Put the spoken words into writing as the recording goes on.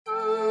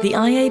The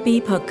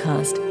IAB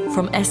podcast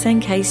from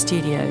SNK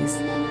Studios.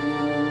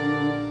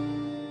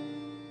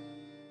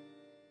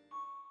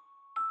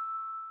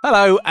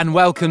 Hello and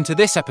welcome to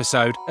this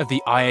episode of the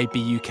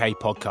IAB UK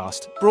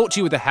podcast, brought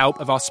to you with the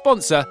help of our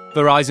sponsor,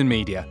 Verizon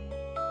Media.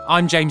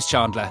 I'm James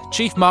Chandler,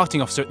 Chief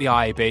Marketing Officer at the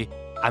IAB,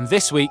 and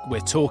this week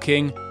we're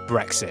talking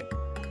Brexit.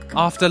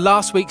 After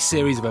last week's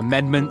series of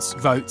amendments,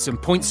 votes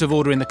and points of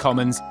order in the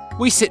Commons,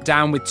 we sit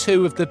down with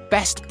two of the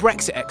best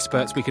Brexit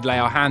experts we could lay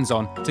our hands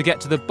on to get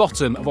to the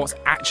bottom of what's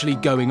actually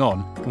going on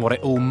and what it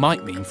all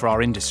might mean for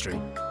our industry.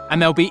 And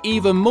there'll be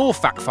even more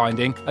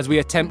fact-finding as we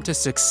attempt to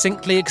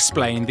succinctly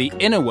explain the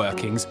inner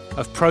workings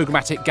of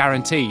Programmatic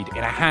Guaranteed in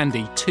a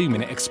handy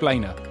 2-minute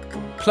explainer.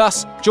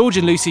 Plus, George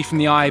and Lucy from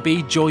the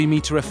IAB join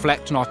me to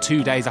reflect on our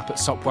 2 days up at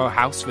Sopwell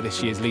House for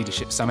this year's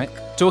Leadership Summit,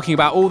 talking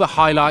about all the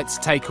highlights,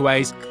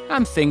 takeaways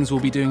and things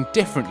we'll be doing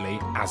differently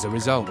as a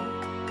result.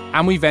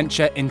 And we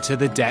venture into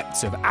the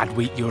depths of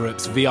Adweek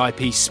Europe's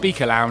VIP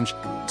speaker lounge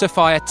to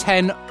fire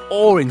 10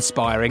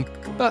 awe-inspiring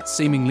but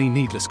seemingly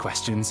needless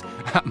questions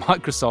at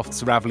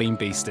Microsoft's Raveline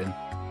Beeston.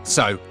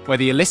 So,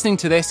 whether you're listening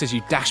to this as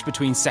you dash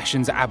between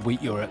sessions at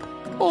Adweek Europe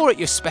or at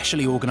your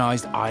specially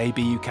organised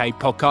IAB UK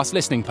podcast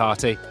listening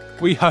party,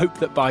 we hope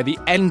that by the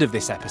end of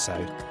this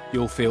episode,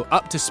 you'll feel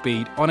up to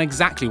speed on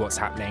exactly what's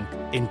happening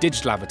in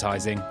digital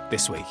advertising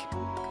this week.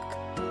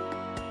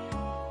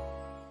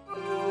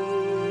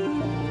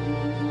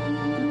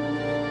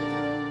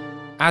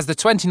 As the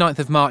 29th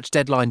of March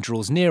deadline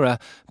draws nearer,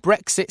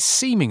 Brexit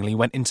seemingly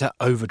went into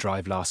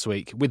overdrive last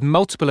week, with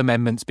multiple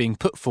amendments being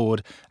put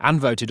forward and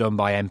voted on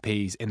by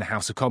MPs in the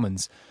House of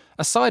Commons.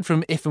 Aside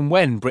from if and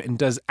when Britain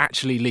does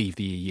actually leave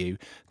the EU,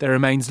 there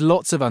remains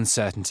lots of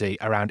uncertainty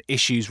around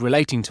issues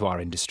relating to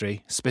our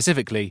industry,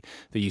 specifically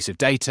the use of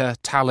data,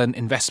 talent,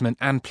 investment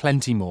and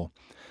plenty more.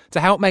 To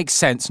help make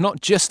sense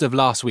not just of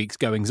last week's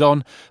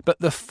goings-on,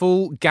 but the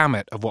full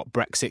gamut of what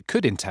Brexit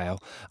could entail,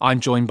 I'm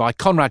joined by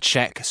Conrad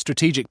Sheck,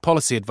 Strategic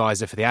Policy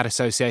Advisor for the Ad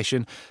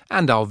Association,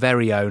 and our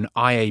very own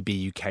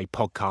IAB UK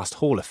Podcast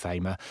Hall of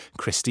Famer,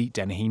 Christy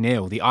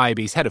Dennehy-Neal, the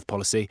IAB's Head of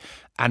Policy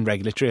and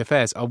Regulatory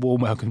Affairs. A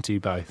warm welcome to you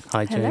both.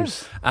 Hi,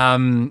 James.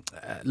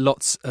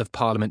 Lots of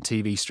Parliament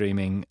TV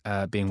streaming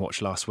being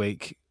watched last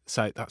week.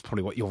 So that's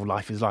probably what your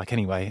life is like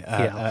anyway,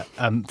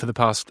 for the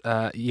past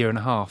year and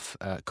a half,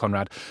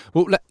 Conrad.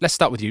 Well, let's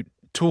start with you.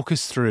 Talk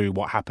us through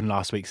what happened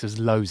last week. So there's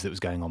loads that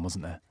was going on,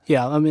 wasn't there?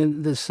 Yeah, I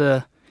mean, there's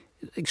an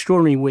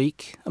extraordinary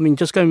week. I mean,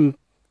 just going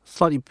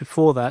slightly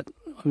before that,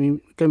 I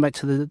mean, going back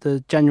to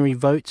the January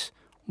vote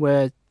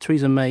where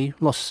Theresa May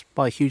lost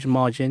by a huge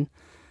margin.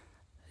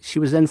 She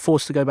was then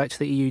forced to go back to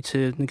the EU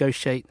to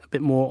negotiate a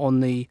bit more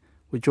on the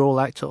Withdrawal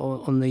Act,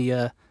 or on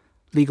the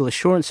legal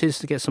assurances,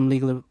 to get some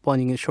legal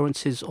binding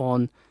assurances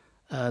on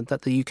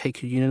that the UK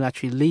could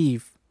unilaterally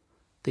leave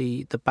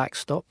the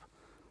backstop.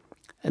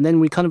 And then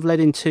we kind of led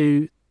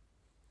into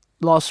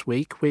last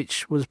week,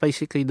 which was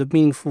basically the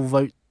meaningful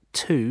vote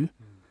 2,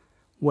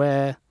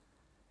 where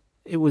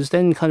it was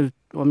then kind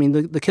of, I mean,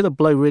 the killer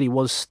blow really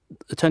was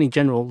Attorney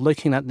General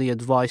looking at the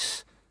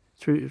advice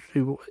through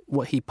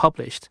what he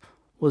published,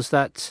 was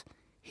that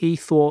he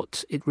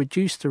thought it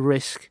reduced the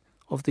risk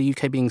of the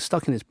UK being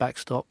stuck in this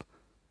backstop.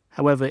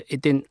 However,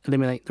 it didn't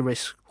eliminate the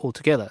risk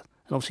altogether.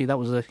 And obviously that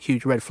was a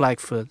huge red flag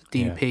for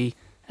DUP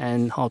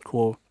and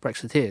hardcore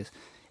Brexiteers.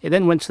 It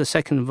then went to the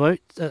second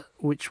vote,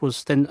 which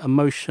was then a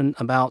motion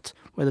about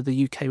whether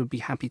the UK would be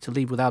happy to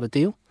leave without a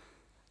deal.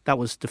 That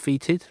was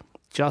defeated,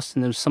 and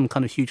there was some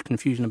kind of huge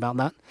confusion about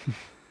that.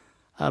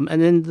 And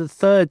then the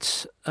third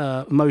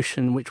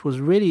motion, which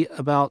was really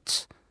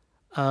about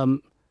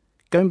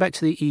going back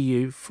to the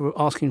EU for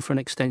asking for an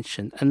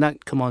extension, and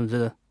that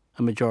commanded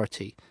a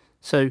majority.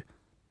 So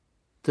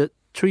that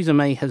Theresa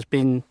May has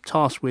been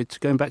tasked with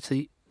going back to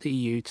the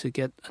EU to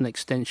get an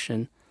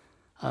extension.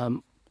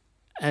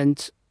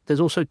 And there's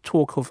also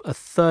talk of a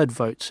third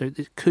vote, so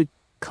it could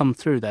come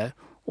through there,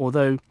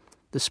 although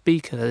the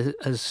Speaker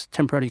has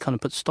temporarily kind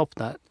of put stop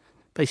to that,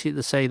 basically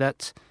to say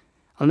that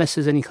unless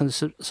there's any kind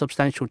of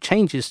substantial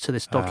changes to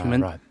this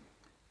document,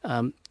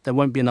 there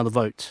won't be another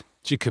vote.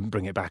 So you couldn't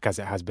bring it back as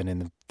it has been in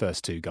the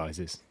first two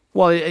guises?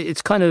 Well,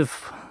 it's kind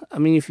of, I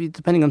mean,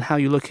 depending on how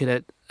you look at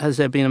it, has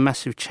there been a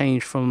massive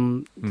change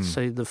from,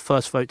 say, the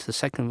first vote to the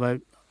second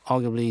vote?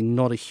 Arguably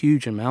not a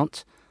huge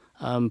amount.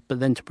 But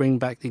then to bring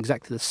back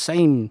exactly the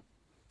same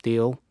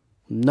deal,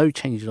 no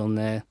changes on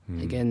there,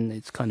 again,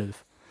 it's kind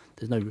of,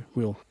 there's no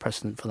real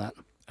precedent for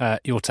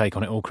that. Your take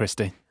on it all,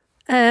 Christy?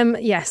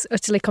 Yes,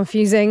 utterly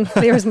confusing,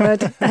 clear as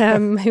mud.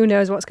 Who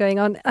knows what's going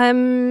on?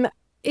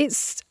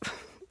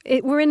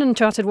 We're in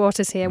uncharted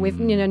waters here.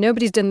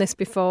 Nobody's done this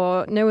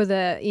before. No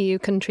other EU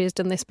country has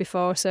done this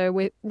before. So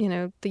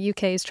the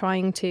UK is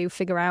trying to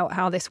figure out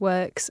how this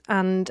works.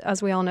 And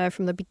as we all know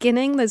from the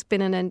beginning, there's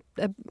been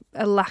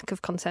a lack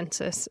of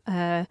consensus,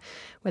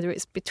 whether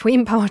it's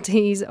between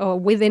parties or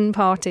within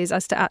parties,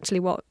 as to actually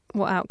what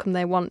outcome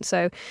they want.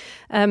 So,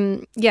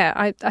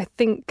 I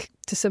think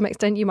to some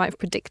extent you might have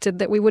predicted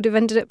that we would have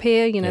ended up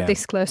here,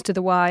 this close to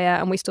the wire,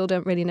 and we still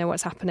don't really know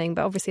what's happening.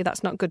 But obviously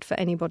that's not good for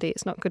anybody.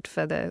 It's not good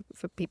for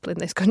people in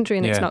this country,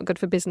 and it's not good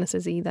for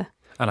businesses either.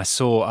 And I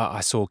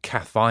saw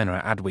Kath Viner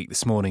at Adweek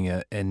this morning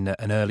in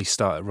an early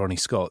start at Ronnie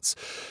Scott's.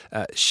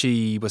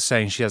 She was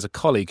saying she has a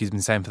colleague who's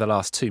been saying for the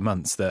last 2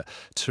 months that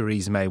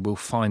Theresa May will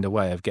find a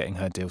way of getting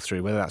her deal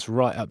through, whether that's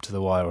right up to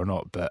the wire or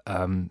not. But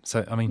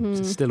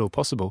it's still all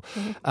possible.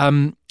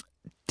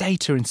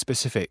 Data in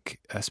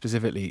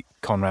specifically,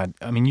 Conrad,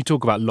 I mean, you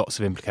talk about lots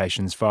of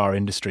implications for our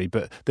industry,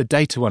 but the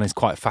data one is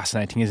quite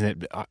fascinating,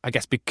 isn't it? I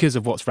guess because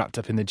of what's wrapped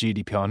up in the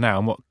GDPR now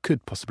and what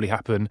could possibly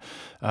happen,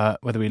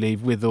 whether we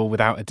leave with or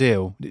without a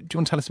deal. Do you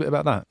want to tell us a bit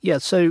about that? Yeah,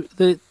 so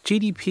the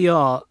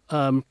GDPR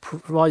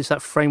provides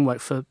that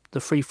framework for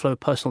the free flow of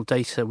personal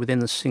data within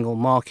the single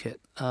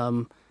market.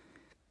 The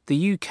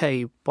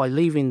UK, by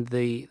leaving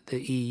the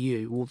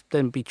EU, will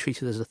then be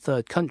treated as a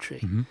third country.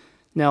 Mm-hmm.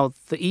 Now,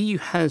 the EU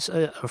has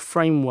a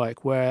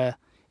framework where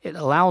it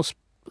allows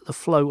the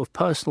flow of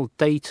personal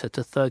data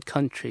to third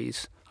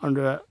countries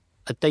under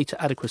a data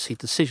adequacy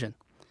decision.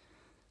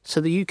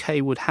 So the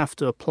UK would have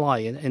to apply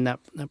in that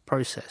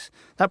process.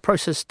 That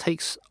process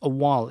takes a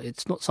while.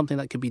 It's not something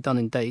that can be done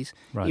in days,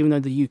 even though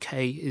the UK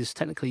is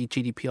technically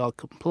GDPR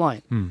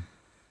compliant.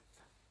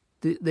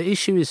 The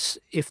issue is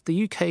if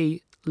the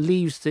UK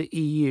leaves the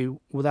EU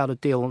without a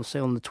deal,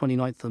 say on the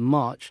 29th of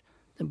March,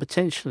 then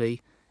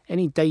potentially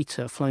any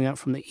data flowing out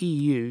from the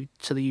EU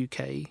to the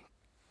UK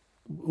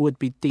would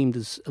be deemed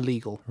as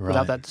illegal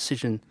without that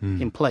decision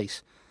in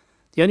place.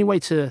 The only way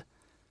to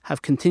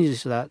have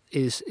contingency to that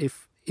is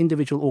if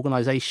individual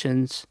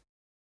organisations,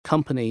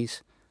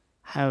 companies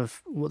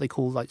have what they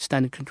call like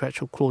standard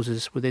contractual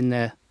clauses within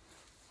their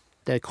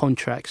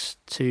contracts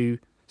to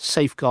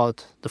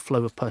safeguard the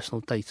flow of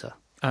personal data.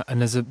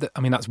 And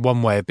that's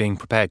one way of being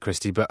prepared,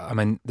 Christy, but I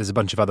mean, there's a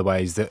bunch of other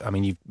ways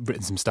you've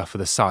written some stuff for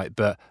the site,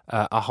 but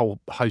a whole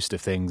host of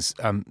things.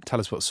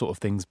 Tell us what sort of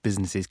things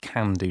businesses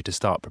can do to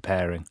start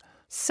preparing.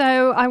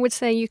 So I would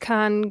say you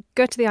can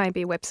go to the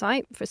IAB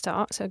website for a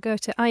start. So go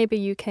to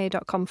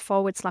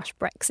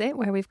iabuk.com/Brexit,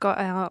 where we've got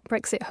our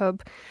Brexit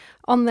hub.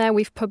 On there,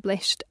 we've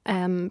published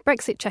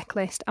Brexit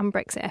checklist and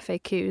Brexit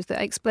FAQs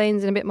that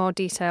explains in a bit more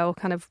detail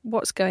kind of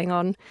what's going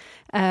on,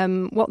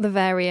 what the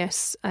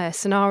various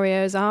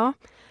scenarios are,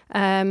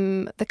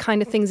 the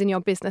kind of things in your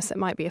business that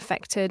might be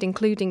affected,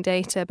 including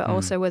data, but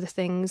also other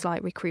things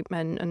like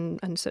recruitment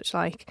and such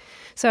like.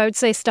 So I would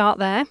say start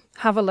there,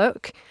 have a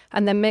look,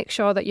 and then make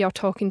sure that you're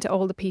talking to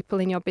all the people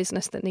in your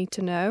business that need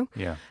to know.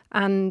 Yeah.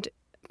 And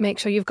make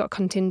sure you've got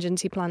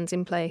contingency plans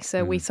in place.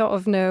 So we sort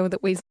of know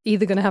that we're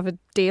either going to have a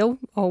deal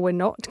or we're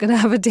not going to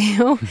have a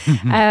deal.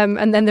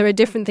 And then there are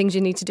different things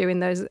you need to do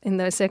in those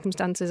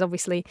circumstances.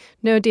 Obviously,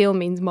 no deal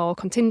means more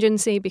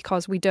contingency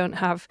because we don't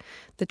have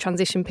the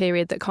transition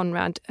period that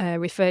Conrad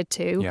referred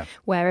to,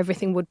 where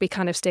everything would be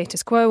kind of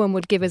status quo and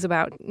would give us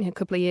about a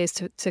couple of years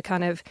to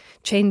kind of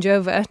change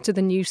over to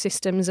the new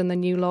systems and the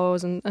new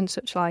laws and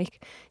such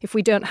like. If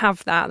we don't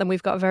have that, then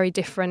we've got a very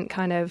different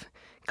kind of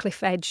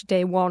cliff edge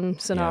day one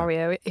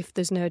scenario if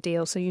there's no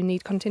deal. So you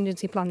need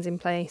contingency plans in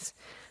place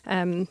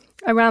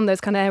around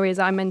those kind of areas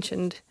I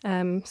mentioned.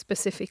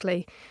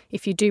 Specifically,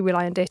 if you do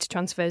rely on data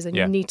transfers, then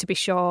you need to be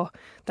sure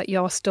that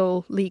you're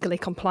still legally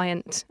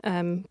compliant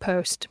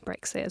post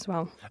Brexit as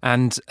well.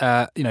 And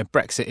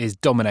Brexit is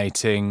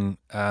dominating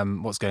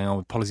what's going on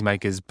with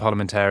policymakers,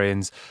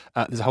 parliamentarians.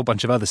 There's a whole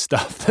bunch of other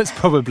stuff that's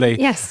probably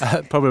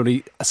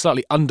probably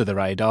slightly under the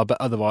radar, but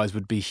otherwise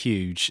would be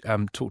huge.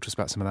 Talk to us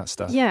about some of that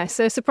stuff. Yeah,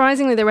 so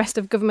surprisingly, the rest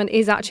of government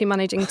is actually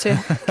managing to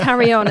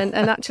carry on, and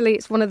actually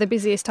it's one of the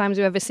busiest times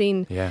we've ever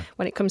seen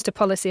when it comes to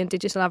policy and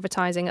digital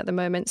advertising at the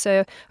moment.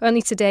 So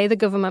only today the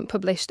government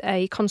published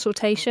a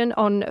consultation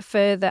on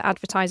further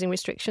advertising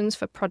restrictions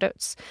for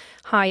products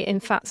high in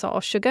fats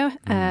or sugar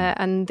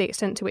and the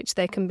extent to which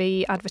they can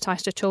be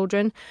advertised to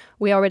children.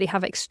 We already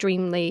have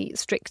extremely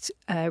strict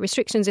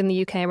restrictions in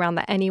the UK around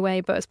that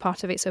anyway, but as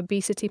part of its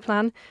obesity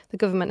plan, the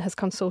government has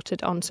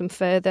consulted on some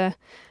further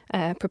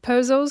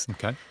proposals.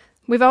 Okay.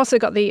 We've also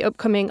got the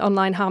upcoming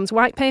online harms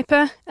white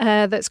paper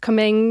that's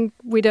coming,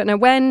 we don't know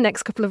when,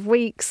 next couple of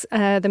weeks.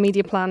 The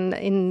media plan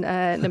in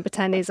number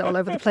 10 is all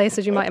over the place,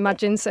 as you might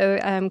imagine,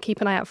 so keep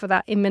an eye out for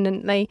that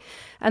imminently.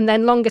 And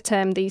then longer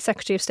term, the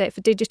Secretary of State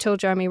for Digital,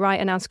 Jeremy Wright,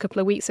 announced a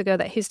couple of weeks ago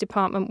that his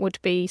department would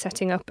be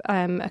setting up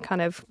a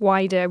kind of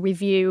wider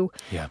review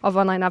of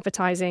online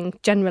advertising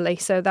generally,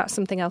 so that's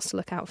something else to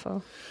look out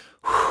for.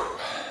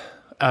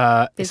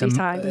 Busy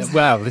times.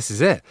 Well, this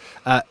is it.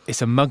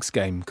 It's a mugs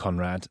game,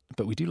 Conrad,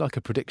 but we do like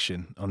a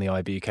prediction on the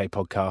IAB UK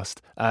podcast.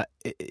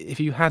 If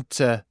you had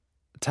to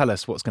tell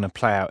us what's going to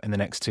play out in the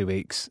next 2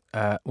 weeks,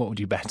 what would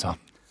you bet on?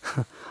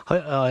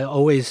 I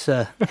always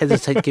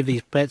hesitate to give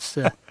these bets.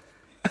 I'm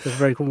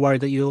very worried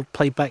that you'll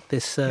play back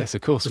this. Yes,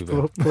 of course we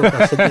will.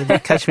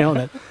 Catch me on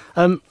it.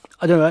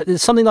 I don't know.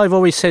 It's something that I've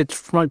always said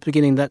from right at the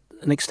beginning that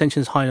an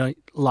extension is highly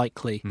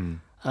likely.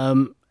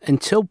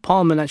 Until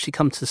Parliament actually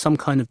comes to some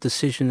kind of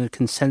decision or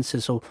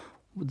consensus or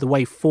the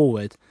way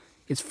forward,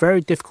 it's very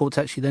difficult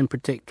to actually then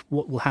predict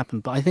what will happen.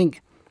 But I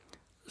think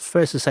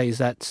first to say is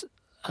that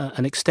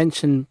an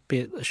extension, be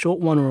it a short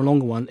one or a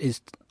longer one,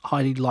 is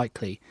highly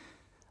likely.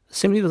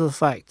 Simply with the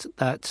fact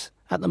that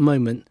at the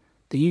moment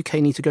the UK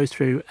need to go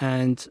through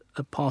and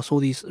pass all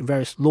these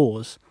various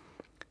laws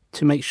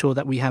to make sure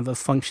that we have a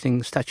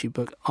functioning statute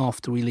book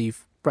after we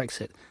leave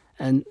Brexit.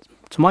 And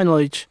to my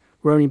knowledge,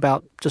 we're only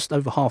about just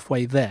over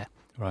halfway there.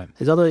 Right.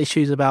 There's other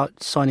issues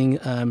about signing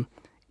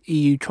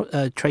EU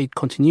trade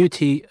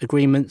continuity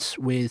agreements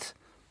with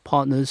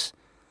partners.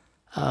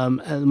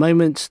 At the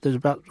moment, there's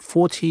about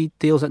 40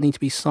 deals that need to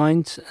be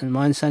signed, and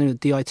my understanding of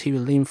DIT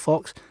with Liam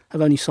Fox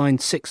have only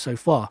signed 6 so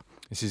far.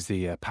 This is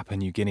the Papua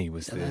New Guinea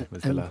was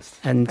the last.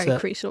 And Very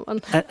crucial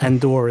one.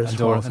 Andorra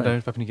as well.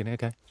 Andorra, Papua New Guinea,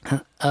 okay.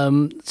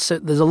 So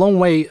there's a long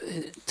way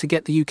to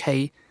get the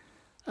UK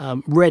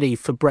ready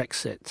for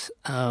Brexit.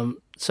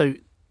 So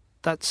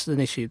that's an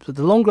issue. But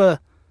the longer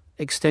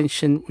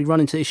extension, we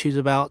run into issues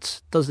about,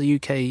 does the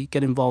UK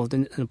get involved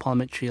in the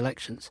parliamentary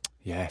elections?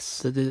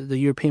 Yes. The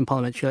European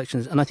parliamentary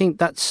elections. And I think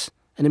that's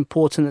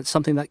it's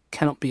something that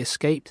cannot be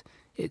escaped.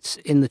 It's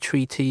in the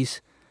treaties.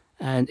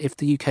 And if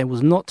the UK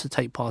was not to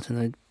take part in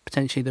it,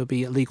 potentially there'll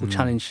be a legal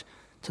challenge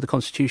to the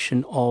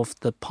constitution of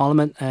the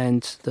parliament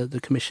and the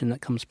commission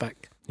that comes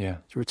back to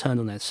return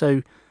on that.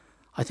 So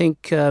I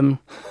think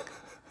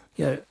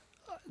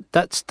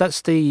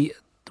that's the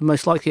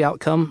most likely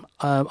outcome.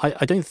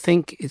 I don't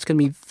think it's going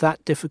to be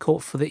that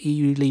difficult for the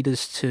EU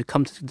leaders to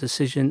come to the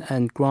decision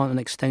and grant an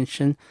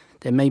extension.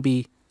 There may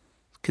be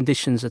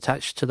conditions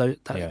attached to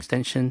that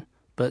extension,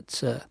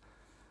 but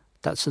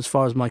that's as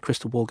far as my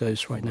crystal ball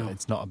goes right now.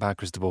 It's not a bad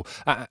crystal ball.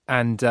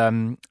 And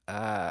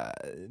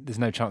there's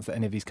no chance that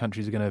any of these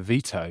countries are going to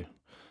veto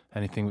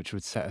anything, which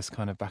would set us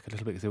kind of back a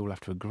little bit, because they all have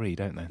to agree,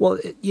 don't they? Well,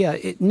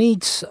 it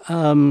needs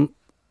a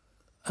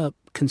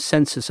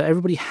consensus. So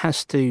everybody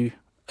has to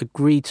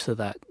agree to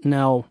that.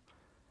 Now,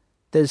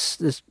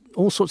 there's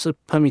all sorts of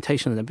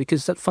permutation of them,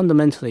 because that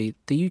fundamentally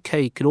the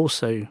UK could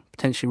also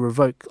potentially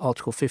revoke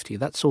Article 50.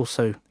 That's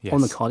also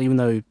on the card, even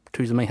though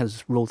Theresa May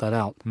has ruled that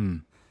out.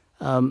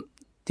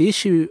 The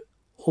issue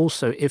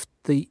also, if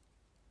the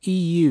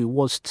EU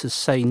was to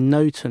say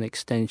no to an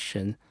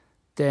extension,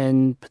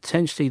 then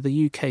potentially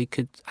the UK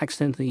could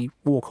accidentally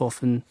walk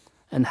off and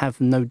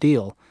have no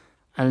deal.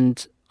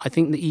 And I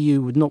think the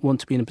EU would not want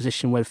to be in a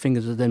position where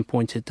fingers are then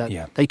pointed that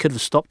they could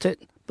have stopped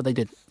it, but they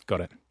didn't. Got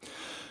it.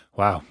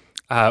 Wow.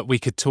 We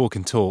could talk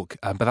and talk,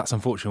 but that's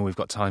unfortunately all we've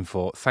got time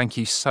for. Thank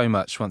you so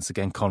much once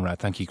again, Conrad.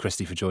 Thank you,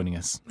 Christy, for joining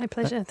us. My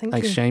pleasure. Thanks, you.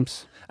 Thanks,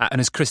 James. And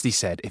as Christy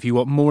said, if you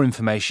want more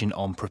information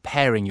on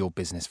preparing your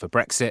business for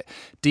Brexit,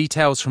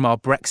 details from our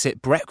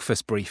Brexit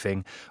breakfast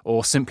briefing,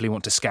 or simply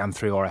want to scan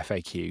through our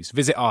FAQs,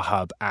 visit our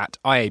hub at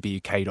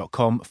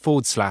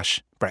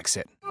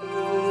iabuk.com/Brexit.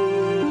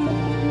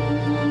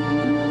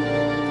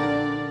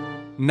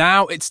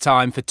 Now it's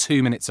time for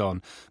 2 Minutes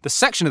On, the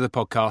section of the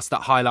podcast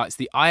that highlights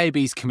the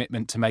IAB's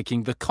commitment to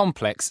making the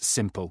complex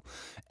simple.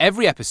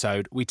 Every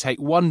episode, we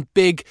take one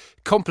big,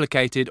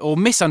 complicated or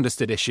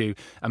misunderstood issue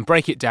and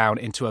break it down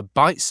into a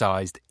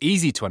bite-sized,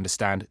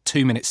 easy-to-understand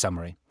 2-minute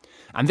summary.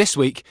 And this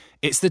week,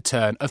 it's the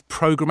turn of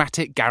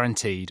Programmatic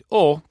Guaranteed,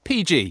 or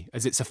PG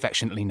as it's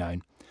affectionately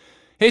known.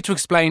 Here to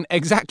explain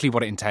exactly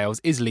what it entails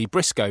is Lee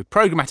Briscoe,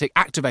 Programmatic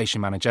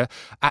Activation Manager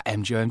at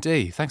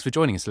MGOMD. Thanks for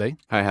joining us, Lee.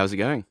 Hi, how's it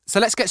going? So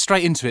let's get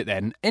straight into it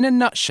then. In a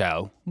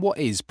nutshell, what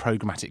is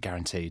Programmatic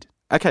Guaranteed?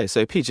 Okay,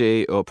 so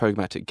PG, or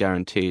Programmatic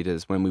Guaranteed,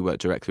 is when we work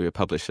directly with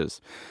publishers.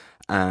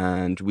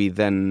 And we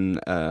then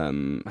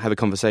have a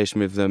conversation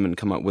with them and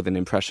come up with an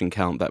impression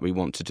count that we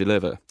want to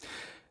deliver.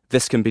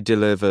 This can be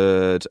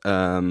delivered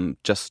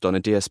just on a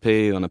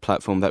DSP, on a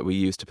platform that we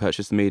use to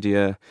purchase the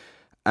media.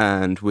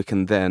 And we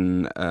can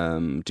then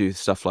do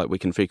stuff like we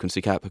can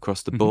frequency cap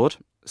across the board.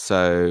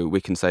 So we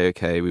can say,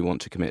 okay, we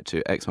want to commit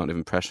to X amount of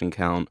impression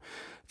count.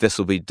 This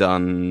will be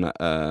done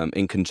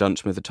in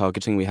conjunction with the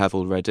targeting we have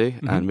already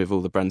and with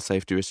all the brand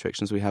safety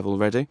restrictions we have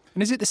already.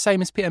 And is it the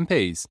same as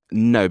PMPs?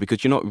 No,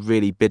 because you're not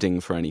really bidding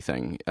for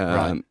anything.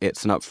 Right.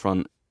 It's an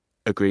upfront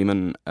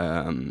agreement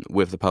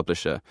with the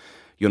publisher.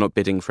 You're not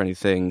bidding for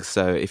anything.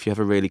 So if you have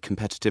a really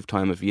competitive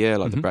time of year,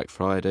 like the Black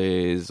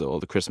Fridays or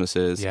the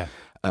Christmases,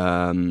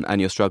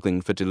 and you're struggling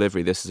for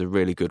delivery, this is a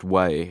really good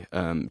way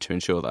to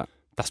ensure that.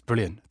 That's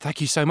brilliant. Thank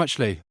you so much,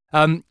 Lee.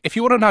 If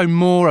you want to know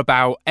more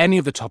about any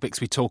of the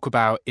topics we talk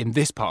about in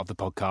this part of the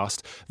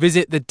podcast,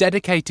 visit the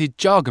dedicated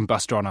Jargon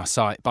Buster on our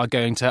site by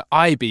going to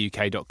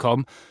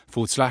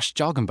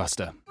iabuk.com/Jargon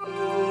Buster.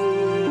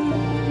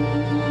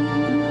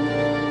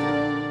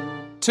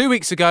 2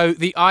 weeks ago,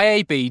 the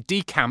IAB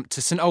decamped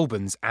to St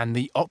Albans and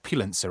the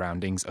opulent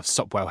surroundings of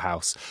Sopwell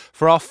House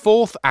for our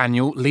 4th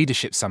annual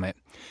Leadership Summit.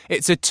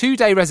 It's a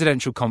 2-day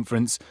residential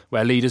conference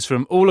where leaders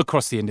from all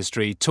across the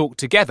industry talk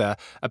together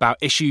about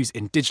issues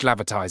in digital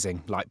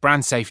advertising like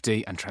brand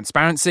safety and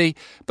transparency,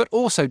 but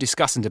also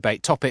discuss and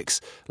debate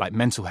topics like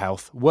mental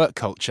health, work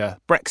culture,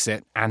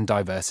 Brexit and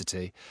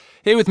diversity.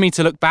 Here with me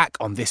to look back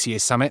on this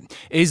year's summit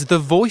is the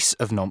voice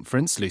of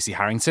Nonference, Lucy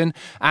Harrington,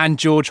 and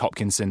George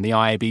Hopkinson, the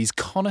IAB's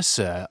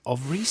connoisseur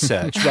of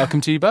research. Welcome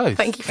to you both.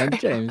 Thank you,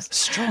 James.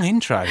 Strong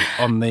intro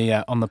on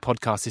the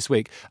podcast this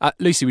week.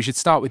 Lucy, we should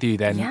start with you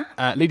then.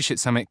 Yeah. Leadership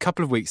Summit a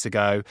couple of weeks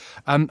ago.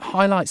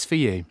 Highlights for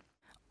you?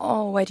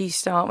 Oh, where do you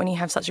start when you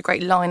have such a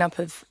great lineup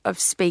of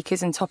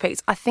speakers and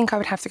topics? I think I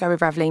would have to go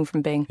with Ravleen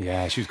from Bing.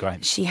 Yeah, she was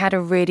great. She had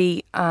a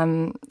really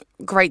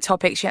great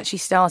topic. She actually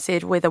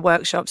started with a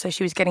workshop, so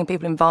she was getting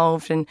people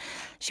involved and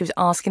she was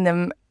asking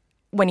them,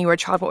 when you were a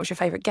child, what was your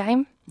favourite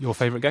game? Your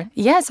favourite game?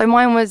 Yeah, so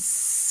mine was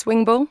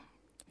Swing Ball,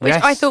 which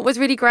Yes. I thought was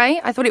really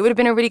great. I thought it would have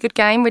been a really good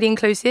game, really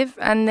inclusive.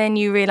 And then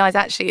you realise,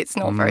 actually, it's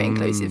not very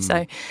inclusive.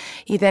 So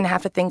you then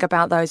have to think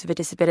about those with a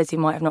disability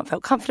who might have not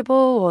felt comfortable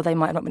or they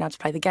might have not been able to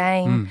play the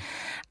game.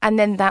 And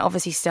then that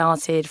obviously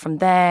started from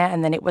there.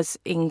 And then it was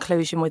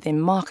inclusion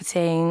within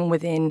marketing,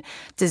 within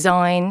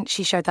design.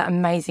 She showed that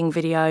amazing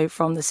video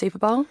from the Super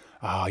Bowl.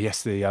 Oh,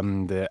 yes, the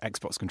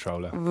Xbox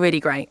controller. Really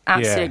great,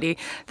 absolutely.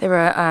 There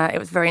were. It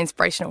was very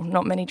inspirational.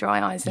 Not many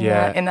dry eyes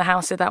in the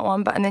house with that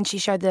one. And then she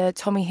showed the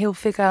Tommy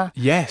Hilfiger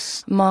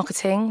Yes.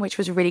 marketing, which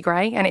was really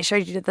great, and it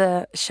showed you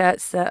the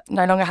shirts that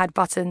no longer had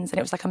buttons, and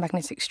it was like a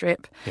magnetic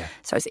strip. Yeah.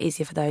 So it's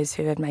easier for those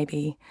who had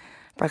maybe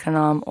broken an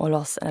arm or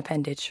lost an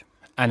appendage.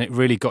 And it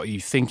really got you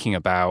thinking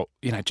about,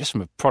 just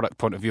from a product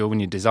point of view, when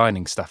you're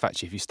designing stuff,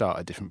 actually, if you start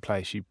at a different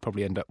place, you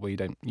probably end up where you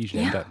don't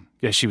usually end up.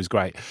 Yeah, she was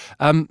great.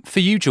 For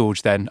you,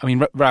 George, then, I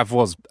mean, Rav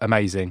was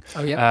amazing.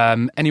 Oh, yeah.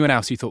 Anyone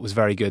else you thought was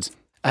very good?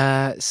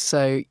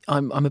 So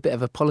I'm a bit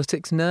of a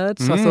politics nerd,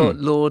 so I thought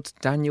Lord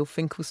Daniel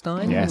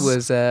Finkelstein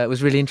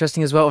was really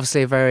interesting as well.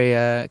 Obviously, a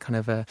very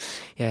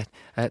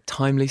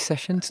timely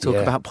session to talk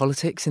about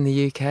politics in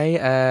the UK.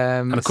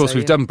 And of course,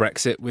 we've done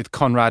Brexit with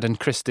Conrad and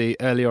Christie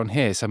earlier on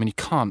here, so I mean, you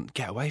can't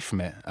get away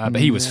from it. But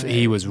he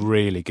was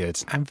really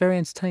good and very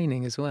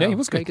entertaining as well. Yeah, he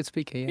was very good. good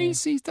speaker. Yeah.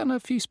 He's done a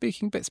few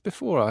speaking bits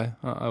before.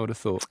 I would have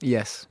thought.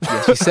 Yes,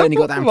 you certainly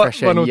got that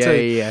impression. One or two.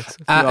 Yeah.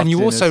 And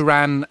you also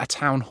ran a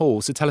town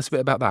hall, so tell us a bit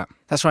about that.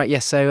 That's right,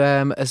 yes. So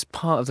as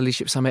part of the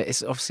Leadership Summit,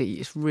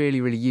 it's really,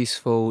 really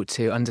useful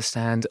to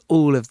understand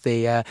all of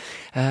the,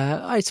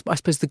 I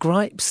suppose, the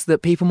gripes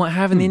that people might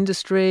have in the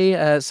industry.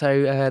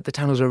 So the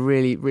town halls are a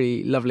really,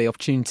 really lovely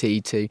opportunity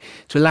to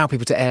allow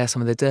people to air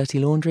some of their dirty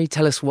laundry,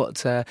 tell us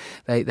what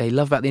they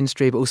love about the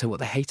industry, but also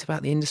what they hate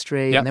about the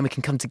industry. Yep. And then we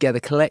can come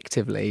together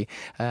collectively,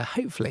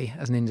 hopefully,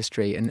 as an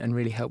industry and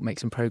really help make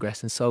some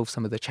progress and solve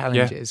some of the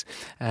challenges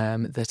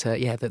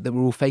that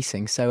we're all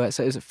facing. So it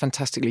was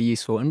fantastically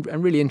useful and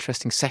really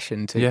interesting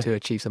session to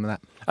achieve some of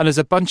that. And there's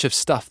a bunch of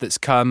stuff that's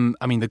come.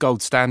 I mean, the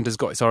Gold Standard's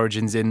got its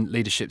origins in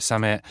Leadership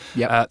Summit.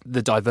 Yep.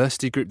 The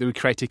diversity group that we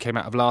created came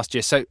out of last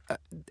year. So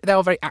they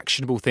are very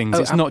actionable things.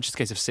 It's not just a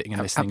case of sitting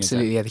and listening.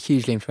 Absolutely, they're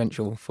hugely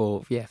influential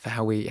for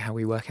how we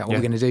work out what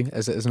we're going to do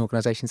as an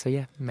organisation.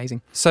 So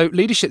amazing. So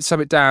Leadership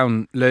Summit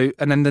down, Lou,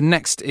 and then the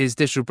next is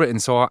Digital Britain.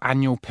 So our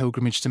annual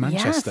pilgrimage to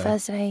Manchester. Yeah,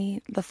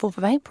 Thursday, the 4th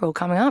of April,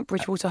 coming up,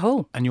 Bridgewater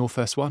Hall. And your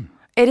first one.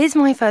 It is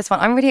my first one.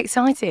 I'm really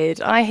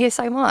excited. I hear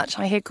so much.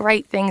 I hear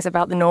great things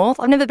about the North.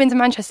 I've never been to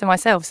Manchester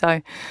myself,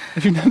 so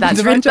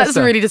that's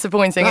really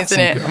disappointing, isn't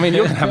it? I mean,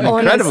 you're going to have an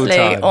incredible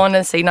time.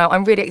 Honestly, no,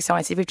 I'm really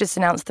excited. We've just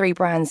announced 3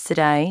 brands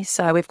today.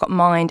 So we've got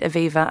Mind,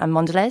 Aviva and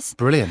Mondelez.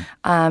 Brilliant.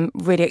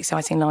 Really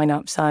exciting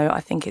lineup. So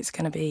I think it's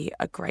going to be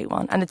a great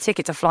one. And the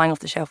tickets are flying off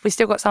the shelf. We've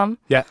still got some.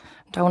 Yeah.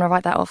 Don't want to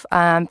write that off.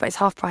 But it's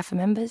half price for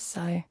members,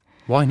 so...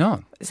 Why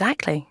not?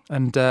 Exactly.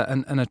 And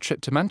a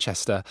trip to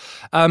Manchester.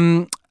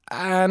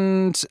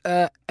 And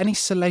any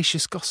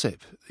salacious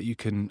gossip that you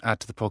can add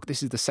to the podcast.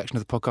 This is the section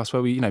of the podcast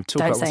where we, talk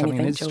about what's happening in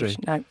the industry. George,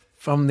 no.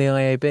 From the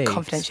IAB,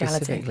 confidentiality.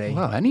 Specifically.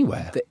 Well,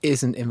 anywhere that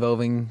isn't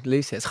involving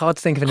Lucy. It's hard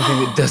to think of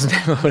anything that doesn't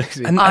involve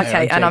Lucy. And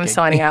I'm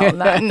signing out on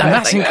that. No,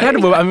 that's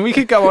incredible. I mean, we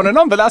could go on,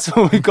 but that's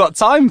all we've got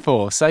time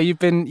for. So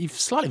you've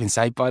slightly been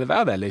saved by the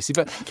bell there, Lucy.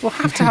 But we'll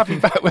have to have you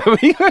back where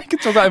we can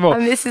talk about it more.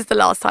 And this is the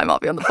last time I'll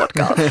be on the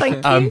podcast.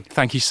 Thank you.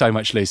 Thank you so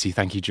much, Lucy.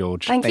 Thank you,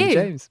 George. Thank you,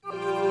 James.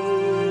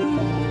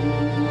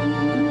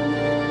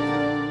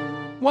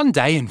 One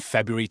day in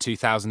February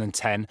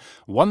 2010,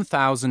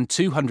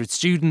 1,200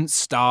 students,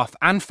 staff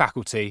and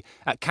faculty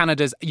at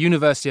Canada's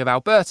University of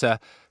Alberta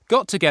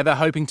got together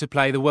hoping to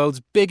play the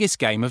world's biggest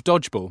game of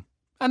dodgeball.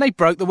 And they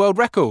broke the world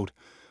record.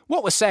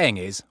 What we're saying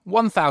is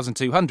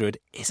 1,200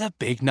 is a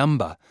big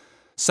number.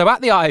 So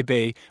at the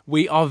IAB,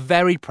 we are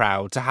very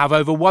proud to have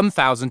over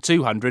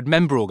 1,200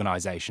 member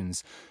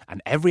organisations.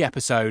 And every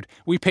episode,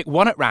 we pick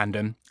one at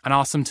random and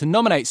ask them to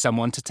nominate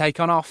someone to take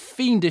on our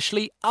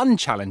fiendishly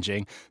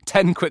unchallenging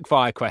 10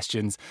 quickfire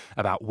questions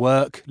about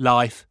work,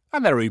 life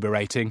and their Uber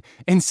rating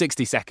in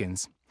 60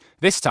 seconds.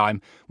 This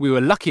time, we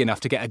were lucky enough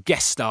to get a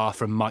guest star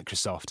from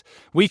Microsoft.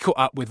 We caught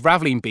up with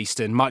Ravleen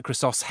Beeston,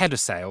 Microsoft's head of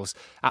sales,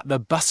 at the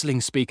bustling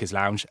Speakers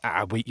Lounge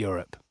at Adweek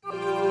Europe.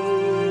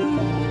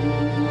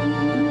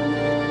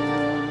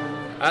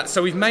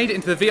 So we've made it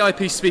into the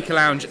VIP Speaker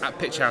Lounge at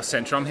Pitch House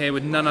Centre. I'm here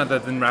with none other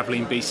than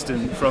Ravleen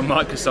Beeston from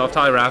Microsoft.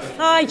 Hi, Rav.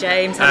 Hi,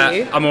 James. How are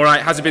you? I'm all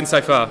right. How's it been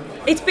so far?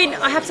 It's been,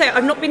 I have to say,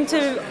 I've only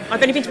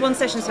been to one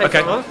session so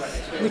far,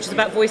 which is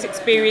about voice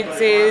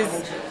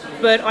experiences,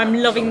 but I'm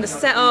loving the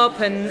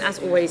setup, and as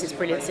always, it's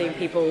brilliant seeing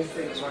people.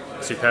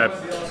 Superb.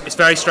 It's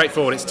very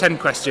straightforward. It's 10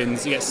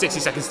 questions. You get 60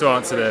 seconds to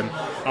answer them.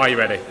 Are you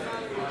ready?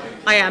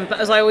 I am, but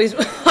as I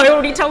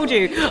already told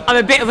you, I'm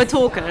a bit of a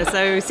talker,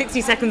 so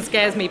 60 seconds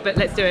scares me, but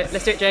let's do it.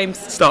 Let's do it, James.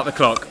 Start the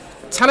clock.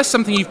 Tell us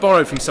something you've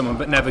borrowed from someone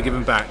but never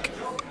given back.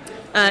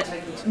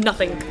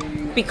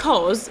 Nothing.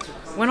 Because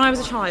when I was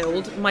a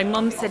child, my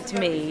mum said to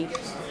me,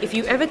 if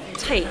you ever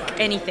take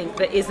anything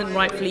that isn't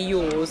rightfully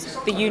yours,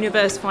 the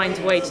universe finds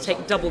a way to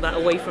take double that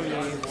away from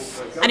you.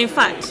 And in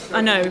fact,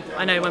 I know,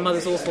 my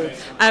mother's awful,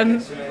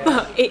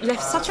 but it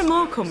left such a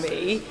mark on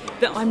me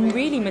that I'm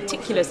really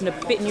meticulous and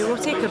a bit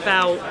neurotic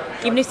about,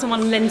 even if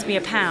someone lends me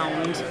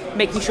 £1,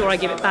 making sure I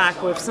give it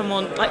back, or if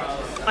someone, like,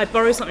 I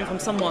borrow something from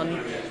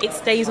someone, it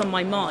stays on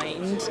my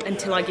mind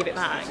until I give it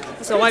back.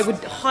 So I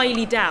would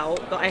highly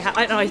doubt that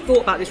I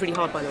thought about this really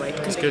hard, by the way.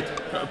 That's good.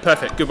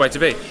 Perfect. Good way to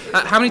be.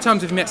 How many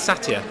times have you met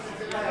Satya?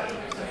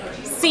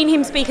 Seen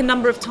him speak a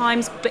number of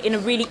times, but in a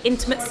really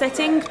intimate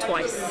setting,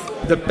 twice.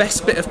 The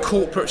best bit of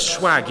corporate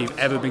swag you've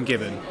ever been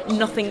given?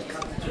 Nothing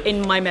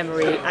in my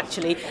memory,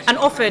 actually. And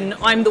often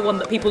I'm the one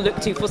that people look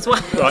to for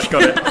swag. Right,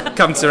 got it.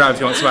 Comes around if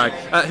you want swag.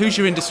 Who's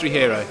your industry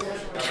hero?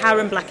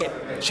 Karen Blackett.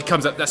 She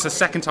comes up, that's the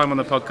second time on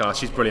the podcast,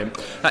 she's brilliant.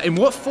 In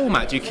what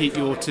format do you keep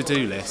your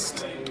to-do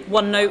list?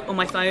 OneNote on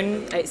my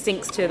phone, it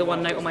syncs to the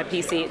OneNote on my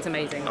PC, it's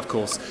amazing. Of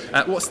course.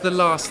 What's the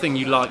last thing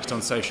you liked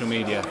on social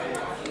media?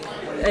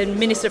 A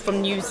minister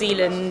from New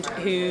Zealand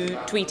who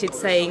tweeted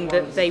saying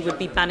that they would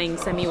be banning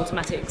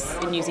semi-automatics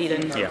in New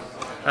Zealand. Yeah.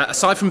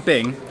 Aside from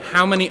Bing,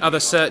 how many other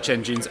search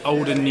engines,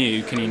 old and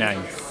new, can you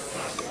name?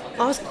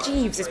 Ask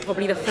Jeeves is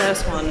probably the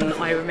first one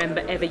I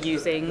remember ever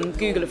using.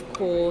 Google, of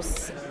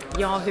course.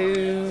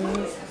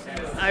 Yahoo.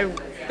 I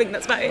think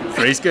that's about it.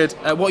 Three's good.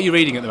 What are you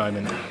reading at the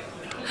moment?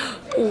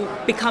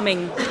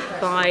 Becoming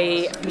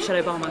by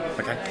Michelle Obama.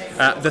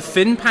 Okay. The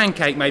thin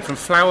pancake made from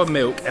flour,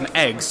 milk and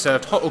eggs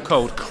served hot or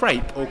cold,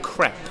 crepe or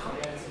crepe?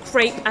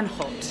 Crepe and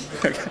hot.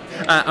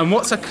 And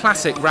what's a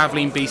classic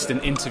Raveline Beeston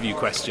interview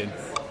question?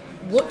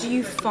 What do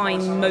you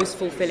find most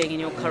fulfilling in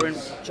your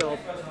current job?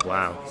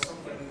 Wow.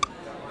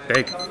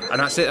 Big.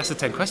 And that's it. That's the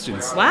 10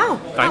 questions. Wow.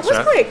 Thanks,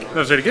 that was quick. That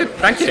was really good.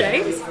 Thank you.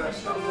 James.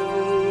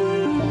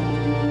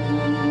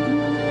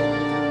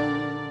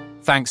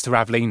 Thanks to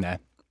Raveline there.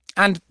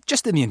 And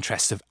just in the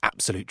interest of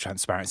absolute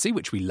transparency,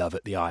 which we love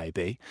at the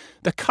IAB,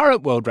 the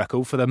current world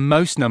record for the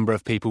most number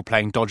of people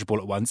playing dodgeball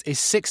at once is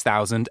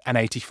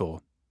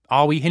 6,084.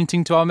 Are we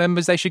hinting to our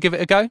members they should give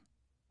it a go?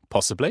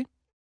 Possibly.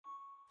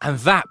 And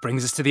that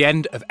brings us to the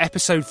end of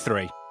episode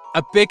 3.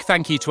 A big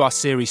thank you to our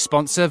series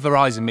sponsor,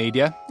 Verizon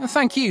Media, and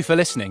thank you for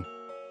listening.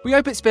 We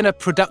hope it's been a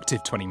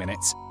productive 20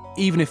 minutes,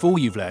 even if all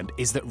you've learned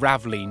is that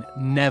Raveline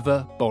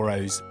never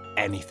borrows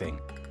anything.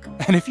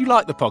 And if you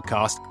like the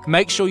podcast,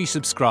 make sure you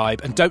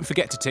subscribe and don't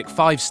forget to tick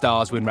 5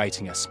 stars when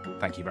rating us.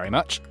 Thank you very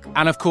much.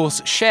 And of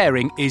course,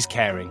 sharing is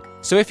caring.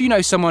 So if you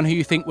know someone who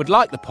you think would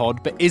like the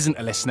pod but isn't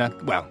a listener,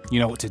 well, you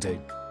know what to do.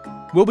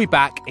 We'll be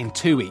back in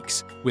 2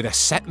 weeks with a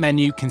set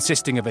menu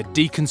consisting of a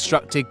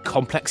deconstructed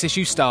complex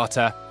issue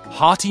starter,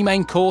 hearty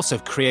main course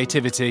of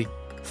creativity,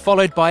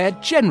 followed by a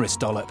generous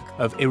dollop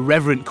of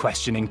irreverent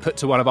questioning put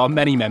to one of our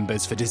many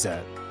members for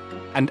dessert.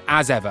 And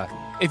as ever,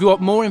 if you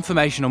want more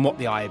information on what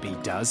the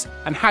IAB does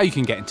and how you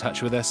can get in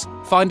touch with us,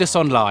 find us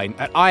online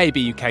at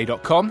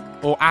iabuk.com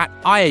or at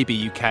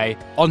iabuk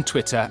on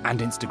Twitter and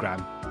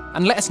Instagram.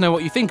 And let us know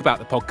what you think about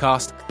the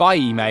podcast by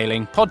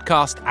emailing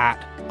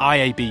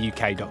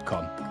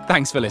podcast@iabuk.com.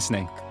 Thanks for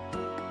listening.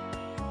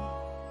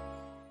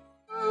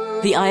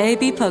 The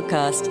IAB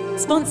podcast,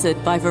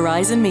 sponsored by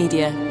Verizon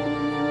Media.